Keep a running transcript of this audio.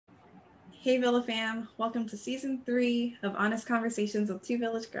Hey Villa fam, welcome to season 3 of Honest Conversations with Two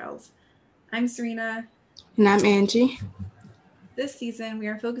Village Girls. I'm Serena. And I'm Angie. This season, we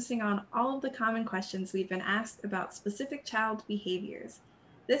are focusing on all of the common questions we've been asked about specific child behaviors.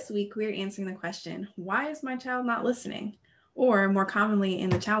 This week, we are answering the question, why is my child not listening? Or more commonly in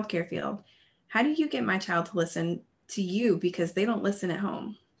the childcare field, how do you get my child to listen to you because they don't listen at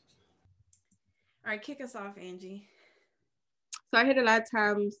home? All right, kick us off, Angie. So I hear a lot of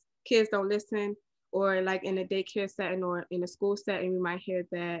times kids don't listen, or like in a daycare setting or in a school setting, we might hear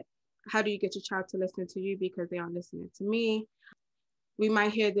that, how do you get your child to listen to you because they aren't listening to me? We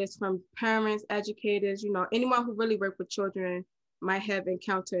might hear this from parents, educators, anyone who really work with children might have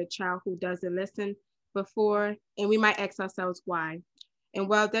encountered a child who doesn't listen before, and we might ask ourselves why. And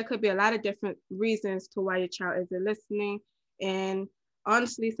well, there could be a lot of different reasons to why your child isn't listening. And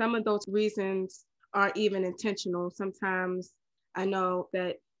honestly, some of those reasons aren't even intentional. Sometimes I know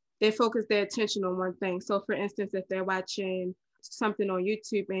that they focus their attention on one thing. So for instance, if they're watching something on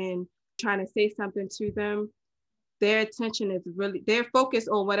YouTube and trying to say something to them, their attention is really, they're focused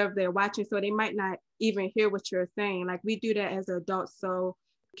on whatever they're watching. So they might not even hear what you're saying. Like we do that as adults. So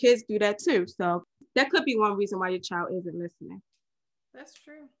kids do that too. So that could be one reason why your child isn't listening. That's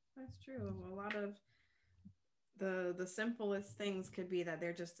true. That's true. A lot of the simplest things could be that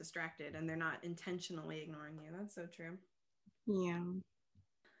they're just distracted and they're not intentionally ignoring you. That's so true. Yeah.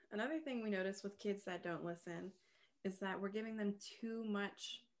 Another thing we notice with kids that don't listen is that we're giving them too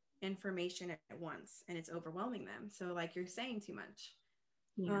much information at once and it's overwhelming them. So like you're saying too much.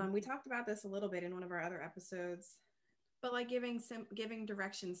 Yeah. We talked about this a little bit in one of our other episodes, but like giving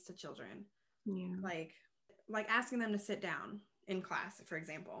directions to children, Yeah. like asking them to sit down in class, for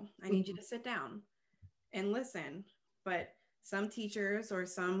example. I need you to sit down and listen. But some teachers or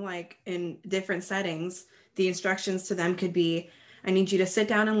some like in different settings, the instructions to them could be, I need you to sit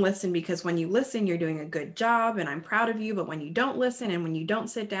down and listen because when you listen, you're doing a good job and I'm proud of you. But when you don't listen and when you don't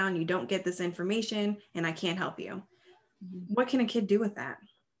sit down, you don't get this information and I can't help you. Mhm. What can a kid do with that?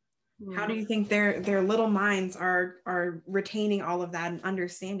 How Yeah. do you think their little minds are retaining all of that and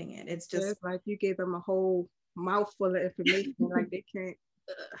understanding it? It's just It's like you gave them a whole mouthful of information, like they can't.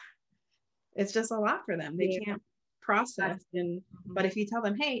 it's just a lot for them. They Yeah. can't process. And Mhm. but if you tell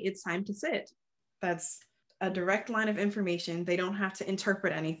them, hey, it's time to sit, that's a direct line of information. They don't have to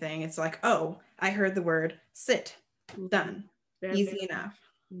interpret anything. It's like, oh, I heard the word sit. Mhm. Done. Very, very. Easy enough.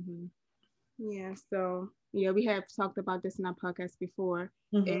 Mhm. Yeah. So yeah, we have talked about this in our podcast before,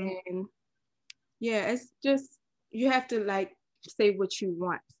 Mm-hmm. and yeah, it's just you have to like say what you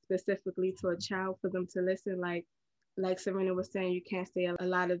want specifically to a child for them to listen. Like Serena was saying, you can't say a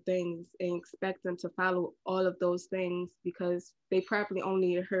lot of things and expect them to follow all of those things because they probably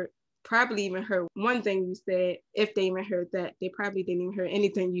even heard one thing you said. If they even heard that, they probably didn't even hear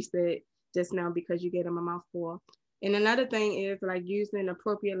anything you said just now because you gave them a mouthful. And another thing is like using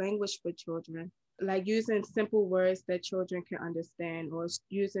appropriate language for children, like using simple words that children can understand, or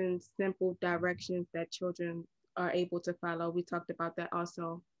using simple directions that children are able to follow. We talked about that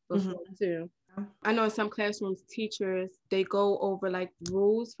also before Mm-hmm. too. I know in some classrooms, teachers, they go over like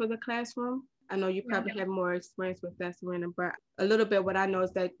rules for the classroom. I know you Yeah. probably have more experience with that, Serena, but a little bit what I know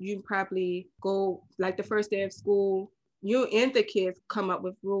is that you probably go like the first day of school, you and the kids come up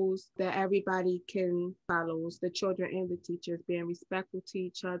with rules that everybody can follow, the children and the teachers, being respectful to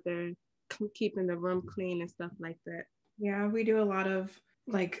each other, keeping the room clean and stuff like that. Yeah, we do a lot of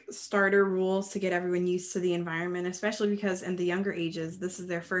like starter rules to get everyone used to the environment, especially because in the younger ages, this is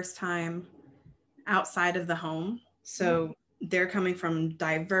their first time outside of the home. So they're coming from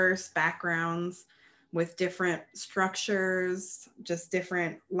diverse backgrounds with different structures, just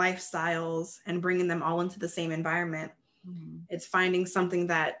different lifestyles, and bringing them all into the same environment. Mm-hmm. It's finding something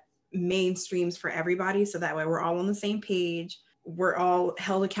that mainstreams for everybody so that way we're all on the same page, we're all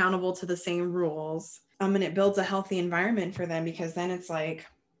held accountable to the same rules. And it builds a healthy environment for them because then it's like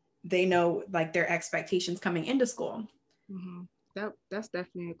they know like their expectations coming into school. Mm-hmm. That's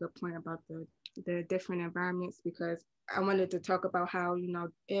definitely a good point about the different environments, because I wanted to talk about how,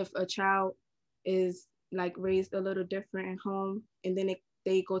 if a child is like raised a little different at home, and then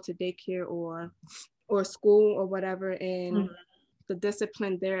they go to daycare or school or whatever, and Mhm. the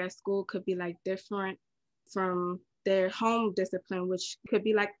discipline there at school could be like different from their home discipline, which could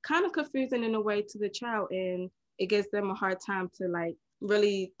be like kind of confusing in a way to the child, and it gives them a hard time to like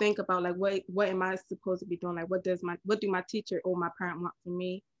really think about like what am I supposed to be doing, like what do my teacher or my parent want from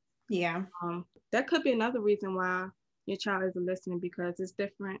me. Yeah. That could be another reason why your child isn't listening, because it's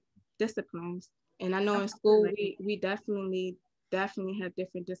different disciplines. And I know in school Absolutely. we definitely have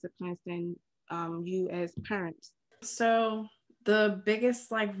different disciplines than you as parents. So The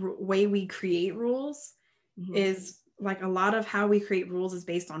biggest like way we create rules is like a lot of how we create rules is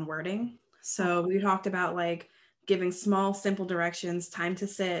based on wording. So we talked about like giving small, simple directions, time to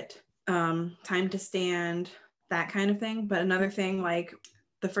sit, time to stand, that kind of thing. But another thing, like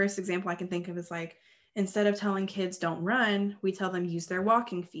the first example I can think of is like, instead of telling kids don't run, we tell them use their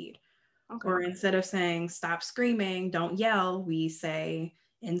walking feet. Okay. Or instead of saying stop screaming, don't yell, we say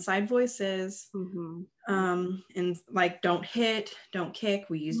inside voices. And like don't hit, don't kick,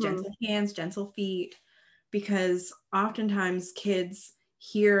 we use gentle hands, gentle feet, because oftentimes kids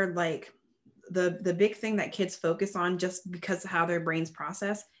hear like the big thing that kids focus on just because of how their brains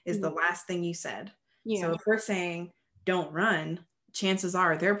process is the last thing you said. So if we're saying don't run, chances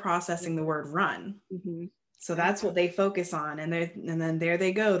are they're processing the word run. So that's what they focus on, and then there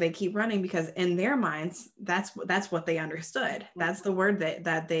they go, they keep running because in their minds that's what they understood. That's the word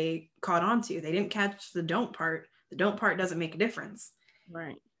that they caught on to. They didn't catch the don't part. The don't part doesn't make a difference.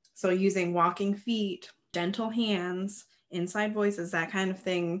 Right. So using walking feet, gentle hands, inside voices, that kind of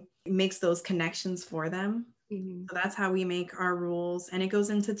thing makes those connections for them. So that's how we make our rules, and it goes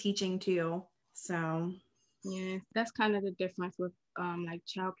into teaching too. So yeah, that's kind of the difference with like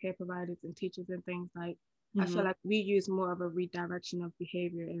childcare providers and teachers and things. Like I feel like we use more of a redirection of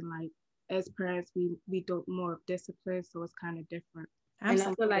behavior, and like as parents we do more of discipline, so it's kind of different. Absolutely.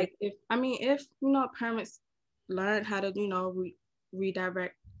 And I feel like if parents learn how to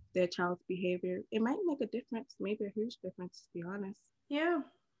redirect their child's behavior, it might make a difference, maybe a huge difference, to be honest. Yeah,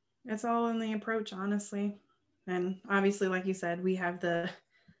 it's all in the approach, honestly. And obviously, like you said, we have the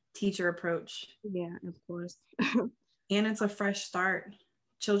teacher approach. Yeah, of course. And it's a fresh start.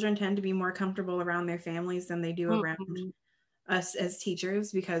 Children tend to be more comfortable around their families than they do around us as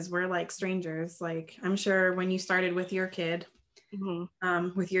teachers, because we're like strangers. Like I'm sure when you started with your kid,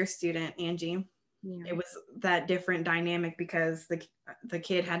 with your student, Angie, it was that different dynamic because the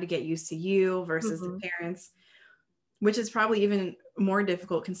kid had to get used to you versus the parents, which is probably even more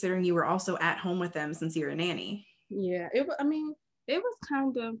difficult considering you were also at home with them since you're a nanny. Yeah, it was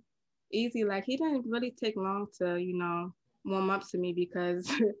kind of easy. Like he didn't really take long to warm up to me,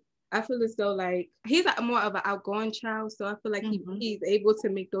 because I feel as though like he's more of an outgoing child, so I feel like he's able to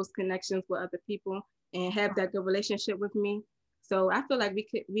make those connections with other people and have that good relationship with me. So I feel like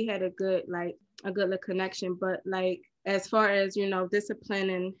we had a good little connection. But like as far as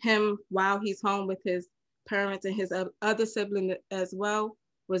disciplining him while he's home with his parents and his other sibling as well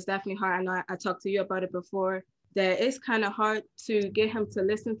was definitely hard. I know I talked to you about it before, that it's kind of hard to get him to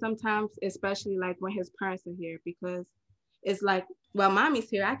listen sometimes, especially like when his parents are here, because it's like, well, mommy's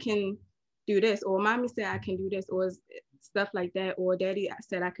here, I can do this, or mommy said I can do this, or stuff like that, or daddy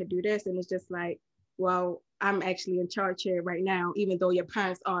said I could do this, and it's just like, well, I'm actually in charge here right now, even though your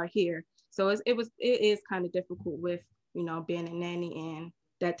parents are here. So it is kind of difficult with being a nanny and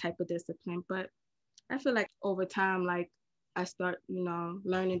that type of discipline. But I feel like over time, like I start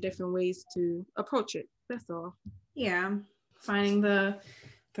learning different ways to approach it. That's all. Yeah, finding the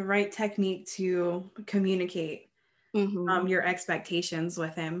right technique to communicate your expectations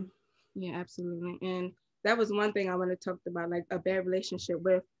with him. Yeah, absolutely. And that was one thing I want to talk about, like a bad relationship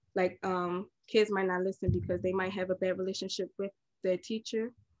with, like kids might not listen because they might have a bad relationship with their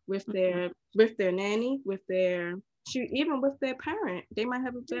teacher, with their nanny, with their even with their parent. They might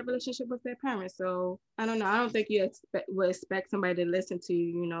have a bad relationship with their parents. So I don't know. I don't think you would expect somebody to listen to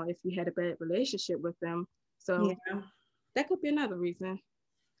you, if you had a bad relationship with them. So that could be another reason.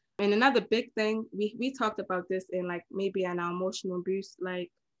 And another big thing, we talked about this in like maybe an emotional abuse like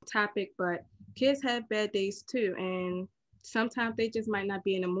topic, but kids have bad days too. And sometimes they just might not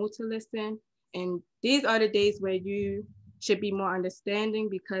be in the mood to listen. And these are the days where you should be more understanding,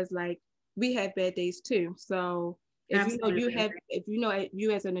 because like we have bad days too. So if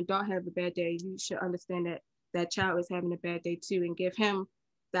you as an adult have a bad day, you should understand that that child is having a bad day too, and give him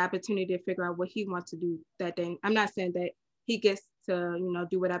the opportunity to figure out what he wants to do that day. I'm not saying that he gets to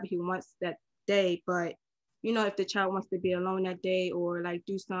do whatever he wants that day, but if the child wants to be alone that day, or like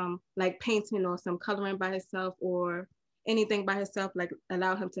do some like painting or some coloring by himself or anything by himself, like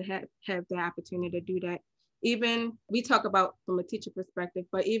allow him to have the opportunity to do that. Even we talk about from a teacher perspective,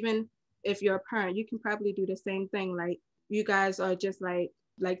 but even if you're a parent, you can probably do the same thing. Like you guys are just like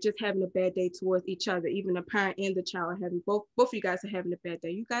just having a bad day towards each other. Even the parent and the child are having both of you guys are having a bad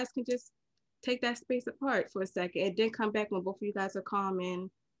day. You guys can just take that space apart for a second and then come back when both of you guys are calm and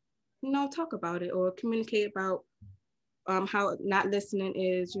talk about it or communicate about how not listening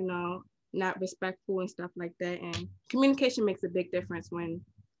is not respectful and stuff like that. And communication makes a big difference when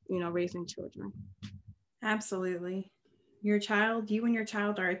raising children. Absolutely. You and your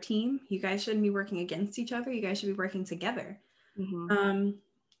child are a team. You guys shouldn't be working against each other. You guys should be working together.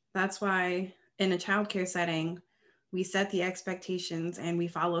 That's why in a childcare setting, we set the expectations and we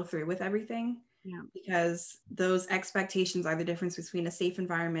follow through with everything. Yeah. Because those expectations are the difference between a safe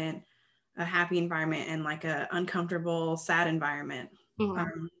environment, a happy environment, and like a uncomfortable, sad environment.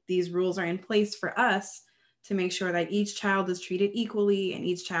 These rules are in place for us to make sure that each child is treated equally and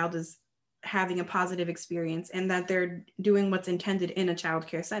each child is having a positive experience and that they're doing what's intended in a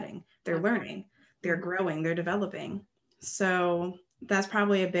childcare setting. They're learning, they're growing, they're developing. So that's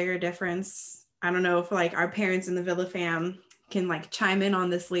probably a bigger difference. I don't know if like our parents in the Villa fam can like chime in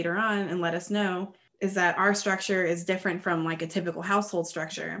on this later on and let us know, is that our structure is different from like a typical household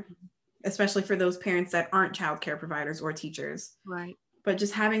structure, especially for those parents that aren't childcare providers or teachers. Right. But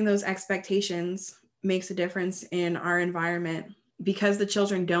just having those expectations makes a difference in our environment because the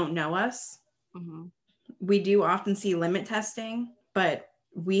children don't know us. We do often see limit testing, but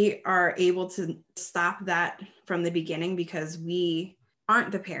we are able to stop that from the beginning because we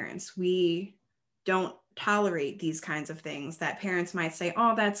aren't the parents. We don't tolerate these kinds of things that parents might say,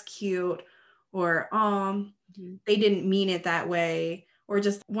 oh, that's cute, or they didn't mean it that way. Or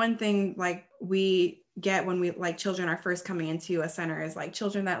just one thing like we get when we like children are first coming into a center is like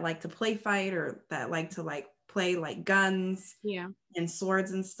children that like to play fight or that like to like play like guns and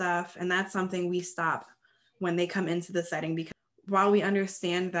swords and stuff. And that's something we stop when they come into the setting, because while we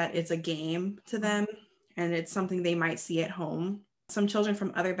understand that it's a game to them and it's something they might see at home, some children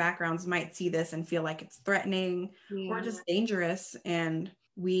from other backgrounds might see this and feel like it's threatening or just dangerous. And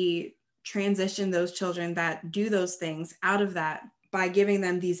we transition those children that do those things out of that by giving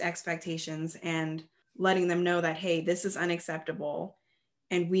them these expectations and letting them know that, hey, this is unacceptable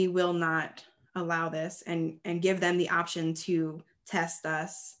and we will not allow this, and give them the option to test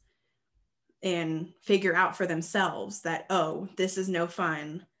us and figure out for themselves that, oh, this is no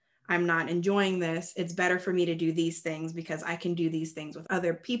fun. I'm not enjoying this. It's better for me to do these things because I can do these things with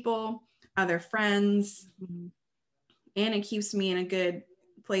other people, other friends. And it keeps me in a good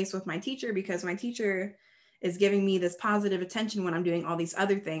place with my teacher because my teacher is giving me this positive attention when I'm doing all these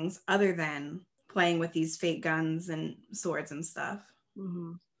other things other than playing with these fake guns and swords and stuff.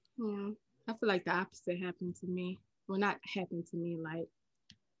 Yeah, I feel like the opposite happened to me. Well, not happened to me, like,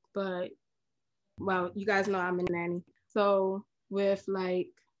 but, well, you guys know I'm a nanny. So with like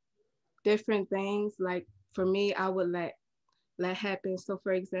different things, like for me, I would let happen. So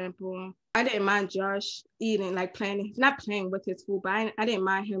for example, I didn't mind Josh eating, like playing, not playing with his food, but I didn't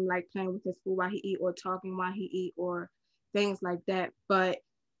mind him like playing with his food while he eat or talking while he eat or things like that. But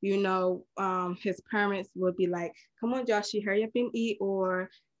you know, his parents would be like, come on, Josh, hurry up and eat, or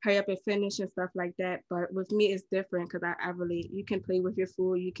hurry up and finish and stuff like that. But with me, it's different because I really, you can play with your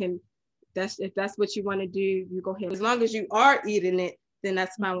food. You can, if that's what you want to do, you go ahead. As long as you are eating it, then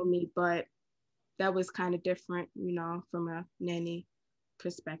that's fine with me. But that was kind of different, you know, from a nanny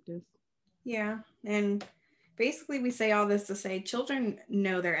perspective. Yeah. And basically we say all this to say children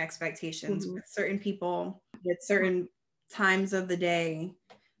know their expectations with certain people at certain times of the day.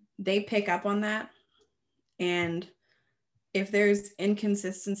 They pick up on that. And if there's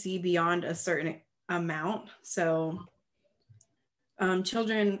inconsistency beyond a certain amount, so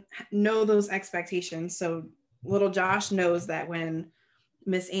children know those expectations. So little Josh knows that when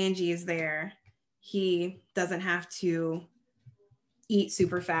Miss Angie is there, he doesn't have to eat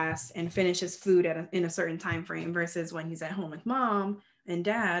super fast and finish his food in a certain time frame, versus when he's at home with mom and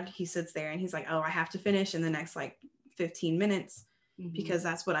dad, he sits there and he's like, oh, I have to finish in the next like 15 minutes because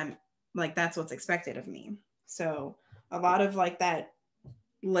that's what I'm like, that's what's expected of me. So a lot of like that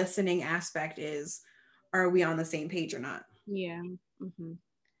listening aspect is, are we on the same page or not? Yeah.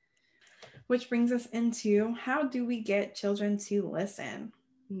 Which brings us into, how do we get children to listen?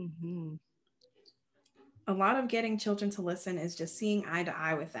 A lot of getting children to listen is just seeing eye to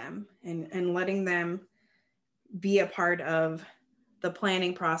eye with them and letting them be a part of the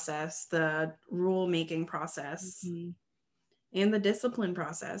planning process, the rule making process, and the discipline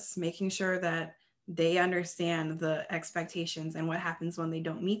process, making sure that they understand the expectations and what happens when they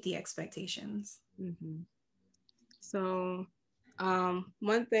don't meet the expectations. So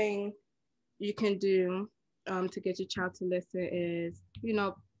one thing you can do to get your child to listen is, you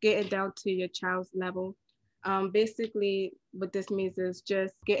know, getting down to your child's level. Basically, what this means is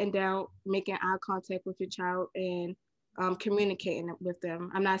just getting down, making eye contact with your child and communicating with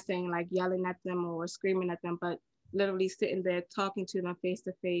them. I'm not saying like yelling at them or screaming at them, but literally sitting there talking to them face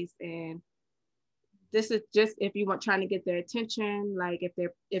to face. And this is just if you want trying to get their attention, like if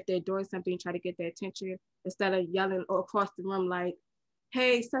they're doing something, try to get their attention instead of yelling across the room like,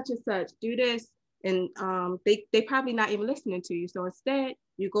 hey, such and such, do this. And they probably not even listening to you. So instead,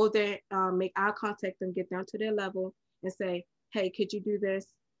 you go there, make eye contact and get down to their level and say, hey, could you do this?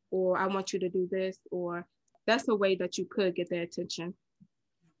 Or I want you to do this. Or that's a way that you could get their attention.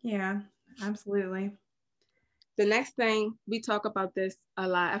 Yeah, absolutely. The next thing, we talk about this a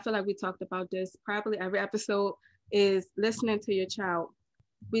lot. I feel like we talked about this probably every episode, is listening to your child.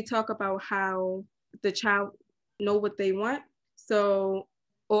 We talk about how the child know what they want. So,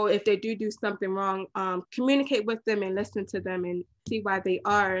 or if they do something wrong, communicate with them and listen to them and see why they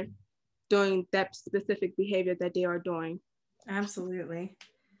are doing that specific behavior that they are doing. Absolutely.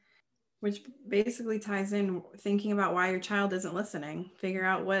 Which basically ties in thinking about why your child isn't listening. Figure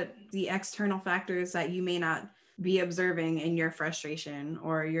out what the external factors that you may not be observing in your frustration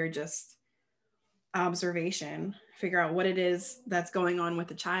or your just observation. Figure out what it is that's going on with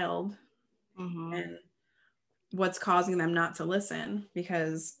the child and what's causing them not to listen.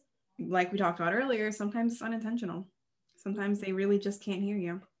 Because, like we talked about earlier, sometimes it's unintentional. Sometimes they really just can't hear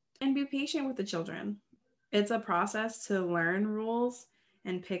you. And be patient with the children. It's a process to learn rules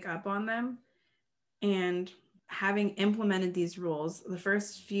and pick up on them. And having implemented these rules, the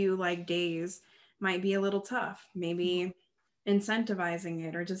first few days might be a little tough. Maybe incentivizing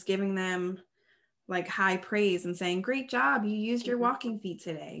it or just giving them high praise and saying, great job, you used your walking feet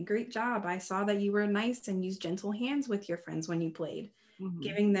today. Great job. I saw that you were nice and used gentle hands with your friends when you played.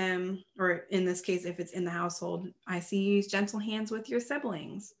 Giving them, or in this case, if it's in the household, I see you use gentle hands with your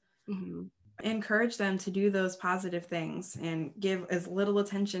siblings. Encourage them to do those positive things and give as little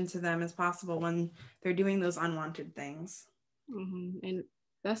attention to them as possible when they're doing those unwanted things. And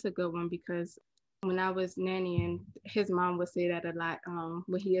that's a good one, because when I was nannying, his mom would say that a lot.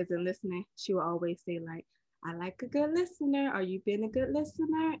 When he isn't listening, she will always say, like, I like a good listener. Are you being a good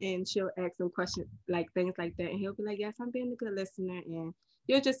listener? And she'll ask him questions like things like that. And he'll be like, yes, I'm being a good listener. And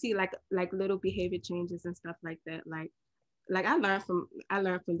you'll just see like little behavior changes and stuff like that. Like I learned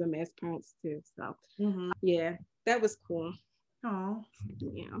from them as parents too. So yeah, that was cool. Oh,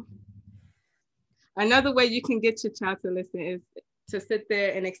 yeah. Another way you can get your child to listen is to sit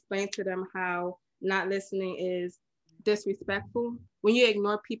there and explain to them how not listening is disrespectful. When you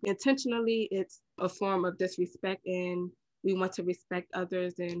ignore people intentionally, it's a form of disrespect, and we want to respect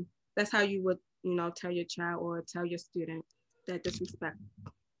others. And that's how you would, tell your child or tell your student that disrespect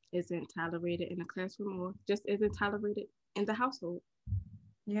isn't tolerated in the classroom or just isn't tolerated in the household.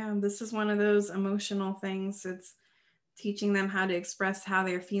 Yeah, this is one of those emotional things. It's teaching them how to express how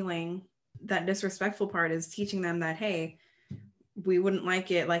they're feeling. That disrespectful part is teaching them that, hey, we wouldn't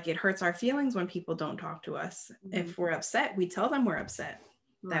like it hurts our feelings when people don't talk to us. If we're upset, we tell them we're upset.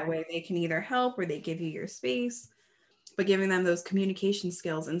 That way they can either help or they give you your space, but giving them those communication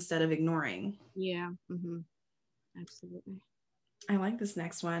skills instead of ignoring. Yeah. Absolutely. I like this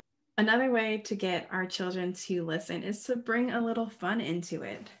next one. Another way to get our children to listen is to bring a little fun into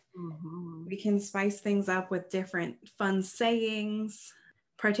it. We can spice things up with different fun sayings,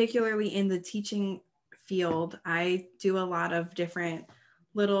 particularly in the teaching field. I do a lot of different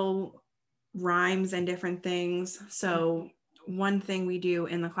little rhymes and different things. So one thing we do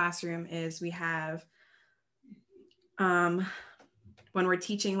in the classroom is we have, when we're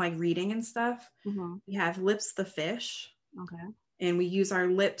teaching reading and stuff, we have Lips the Fish. Okay. And we use our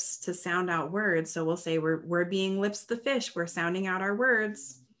lips to sound out words. So we'll say we're being Lips the Fish. We're sounding out our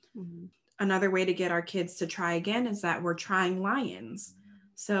words. Another way to get our kids to try again is that we're trying lions.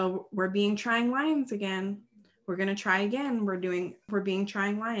 So we're being trying lions again. We're going to try again. We're being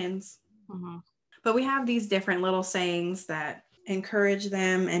trying lions. But we have these different little sayings that encourage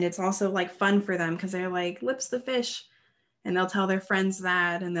them. And it's also fun for them because they're like, Lips the Fish. And they'll tell their friends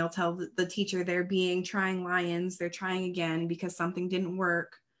that, and they'll tell the teacher they're being trying lions. They're trying again because something didn't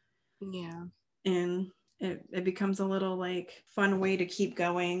work. Yeah. And it becomes a little fun way to keep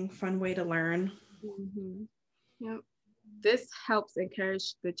going, fun way to learn. Yep. This helps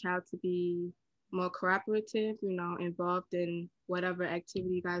encourage the child to be more cooperative, involved in whatever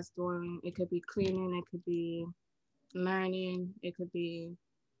activity you guys doing. It could be cleaning, it could be learning, it could be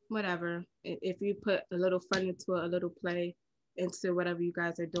whatever. If you put a little fun into it, a little play into whatever you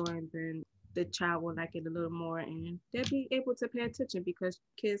guys are doing, then the child will like it a little more, and they'll be able to pay attention because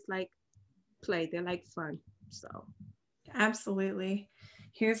kids like play, they like fun. So absolutely.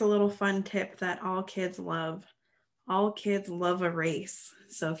 Here's a little fun tip that all kids love. All kids love a race.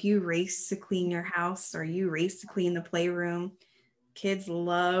 So if you race to clean your house or you race to clean the playroom, kids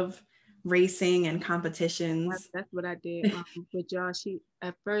love racing and competitions. That's what I did with Josh.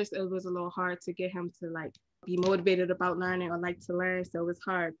 At first it was a little hard to get him to be motivated about learning or like to learn, so it was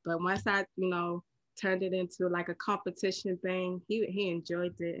hard. But once I turned it into a competition thing, he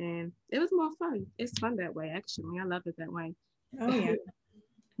enjoyed it, and it was more fun. It's fun that way, actually. I love it that way. Oh yeah.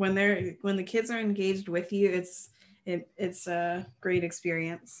 When the kids are engaged with you, it's a great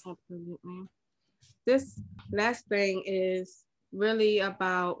experience. Absolutely. This last thing is really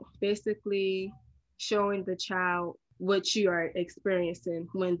about basically showing the child what you are experiencing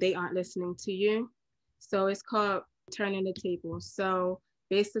when they aren't listening to you. So it's called turning the table. So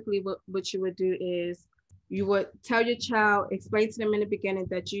basically, what you would do is you would tell your child, explain to them in the beginning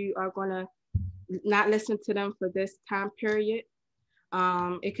that you are going to not listen to them for this time period.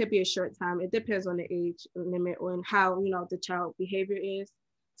 It could be a short time. It depends on the age limit and how, the child behavior is.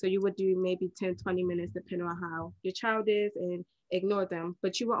 So you would do maybe 10, 20 minutes, depending on how your child is, and ignore them.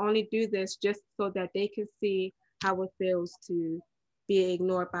 But you will only do this just so that they can see how it feels to be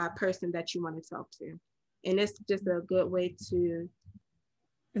ignored by a person that you want to talk to. And it's just a good way to.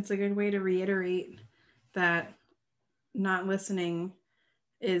 It's a good way to reiterate that not listening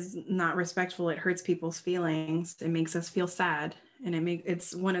is not respectful. It hurts people's feelings. It makes us feel sad. And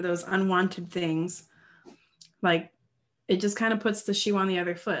it's one of those unwanted things. Like, it just kind of puts the shoe on the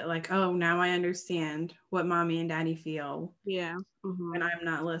other foot. Like, oh, now I understand what mommy and daddy feel. Yeah. When I'm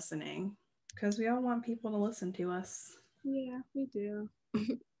not listening. Because we all want people to listen to us. Yeah, we do.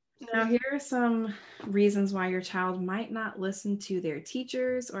 Now, here are some reasons why your child might not listen to their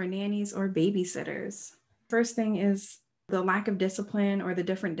teachers or nannies or babysitters. First thing is the lack of discipline or the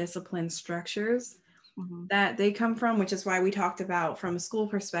different discipline structures that they come from, which is why we talked about from a school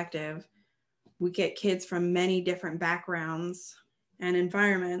perspective, we get kids from many different backgrounds and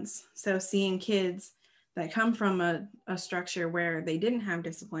environments. So seeing kids that come from a structure where they didn't have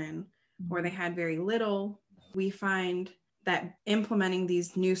discipline or they had very little, we find that implementing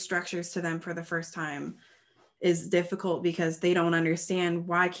these new structures to them for the first time is difficult because they don't understand,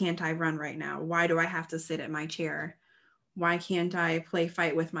 why can't I run right now? Why do I have to sit at my chair? Why can't I play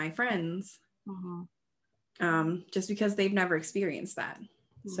fight with my friends? Just because they've never experienced that.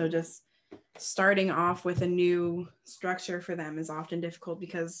 So just starting off with a new structure for them is often difficult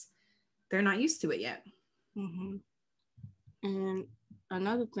because they're not used to it yet. And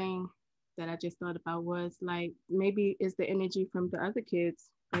another thing that I just thought about was like, maybe it's the energy from the other kids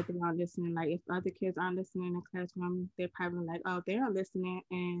that they're not listening. Like, if other kids aren't listening in the classroom, they're probably like, oh, they're not listening,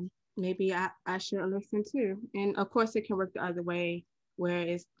 and maybe I shouldn't listen too. And of course it can work the other way, where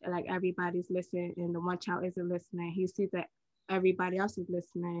it's like everybody's listening and the one child isn't listening. He sees that everybody else is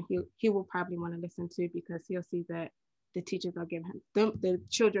listening. He will probably want to listen too, because he'll see that the teachers are giving him the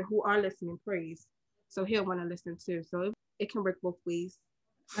children who are listening praise. So he'll want to listen too. So it can work both ways.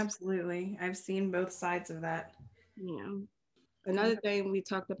 Absolutely. I've seen both sides of that. Yeah. Another thing we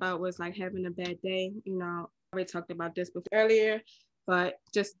talked about was like having a bad day. I already talked about this before earlier, but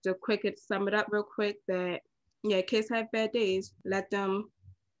just to sum it up real quick, that yeah, kids have bad days. Let them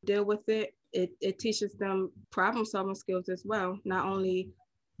deal with it. It teaches them problem solving skills as well, not only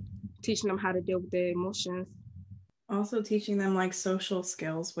teaching them how to deal with their emotions. Also teaching them like social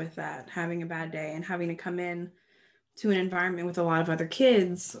skills with that, having a bad day and having to come in to an environment with a lot of other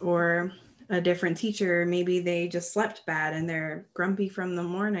kids or a different teacher. Maybe they just slept bad and they're grumpy from the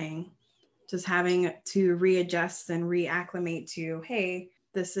morning. Just having to readjust and reacclimate to, hey,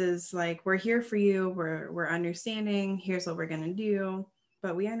 this is like, we're here for you. We're understanding. Here's what we're going to do.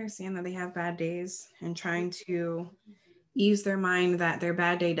 But we understand that they have bad days, and trying to ease their mind that their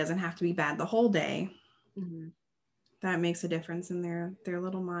bad day doesn't have to be bad the whole day. That makes a difference in their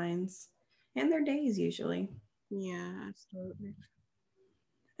little minds and their days usually. Yeah, absolutely.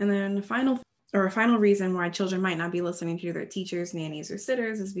 And then a final reason why children might not be listening to their teachers, nannies, or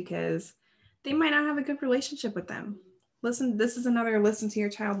sitters is because they might not have a good relationship with them. Listen, this is another listen to your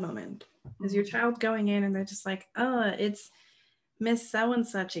child moment. Is your child going in and they're just like, it's Miss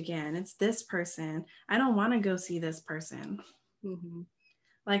So-and-such again. It's this person. I don't want to go see this person.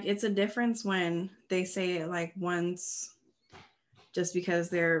 Like, it's a difference when they say it like once just because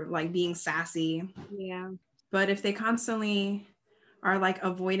they're like being sassy. Yeah. But if they constantly are like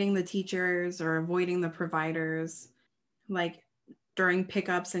avoiding the teachers or avoiding the providers, like during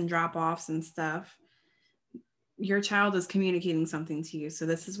pickups and drop-offs and stuff, your child is communicating something to you. So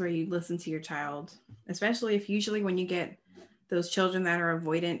this is where you listen to your child, especially if usually when you get those children that are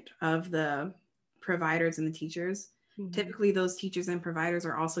avoidant of the providers and the teachers, typically those teachers and providers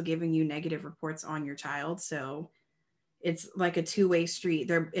are also giving you negative reports on your child. So it's like a two-way street.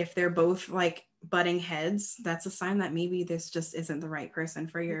 If they're both like butting heads, that's a sign that maybe this just isn't the right person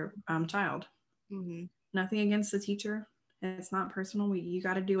for your child. Nothing against the teacher. It's not personal. You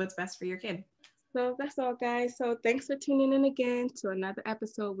got to do what's best for your kid. So that's all, guys. So thanks for tuning in again to another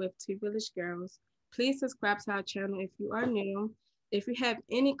episode with Two Village Girls. Please subscribe to our channel if you are new. If you have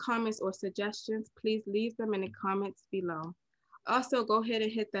any comments or suggestions, please leave them in the comments below. Also, go ahead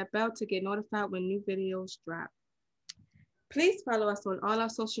and hit that bell to get notified when new videos drop. Please follow us on all our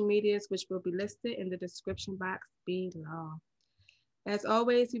social medias, which will be listed in the description box below. As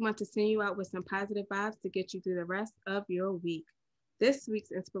always, we want to send you out with some positive vibes to get you through the rest of your week. This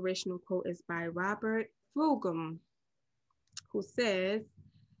week's inspirational quote is by Robert Fulghum, who says,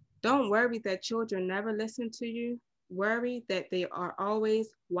 "Don't worry that children never listen to you. Worry that they are always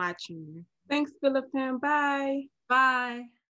watching you." Thanks, Philip. Bye. Bye.